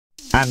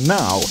And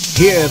now,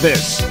 hear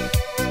this.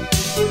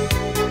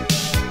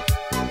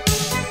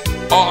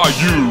 Are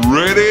you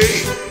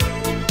ready?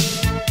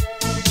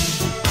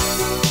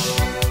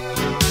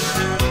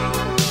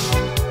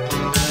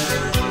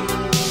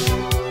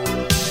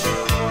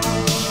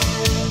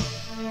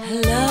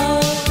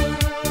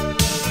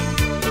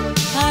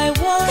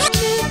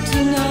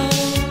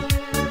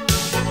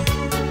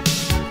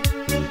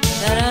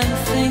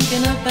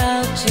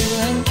 About you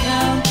and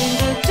counting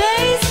the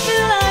days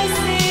till I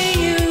see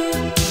you.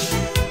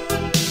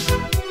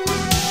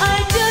 I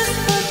just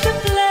put to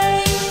play.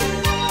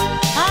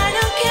 I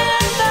don't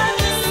care about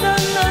the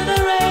sun or the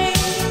rain.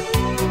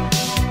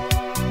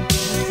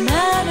 What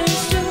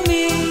matters to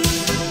me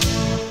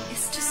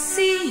is to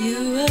see you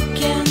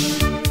again.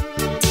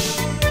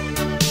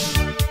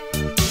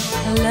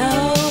 Hello,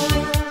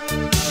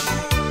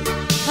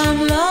 I'm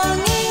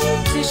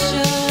longing to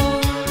show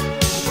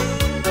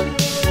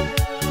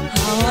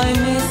I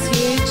miss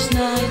you each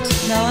night.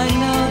 Now I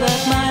know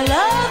that my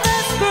love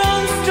has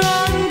grown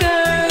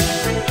stronger.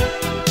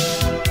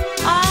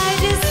 I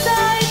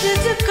decided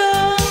to go.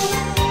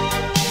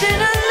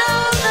 Didn't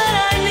know that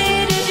I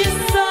needed you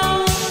so.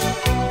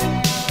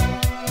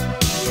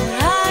 What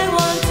I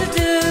want to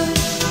do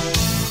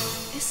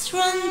is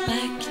run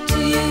back to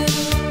you.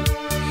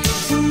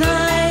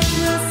 Tonight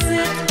we'll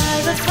sit by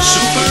the fire.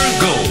 Super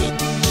Gold.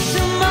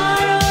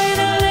 Tomorrow in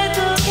a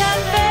little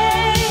cafe.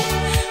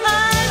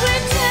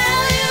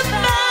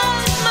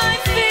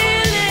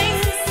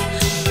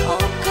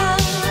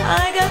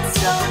 I got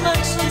so much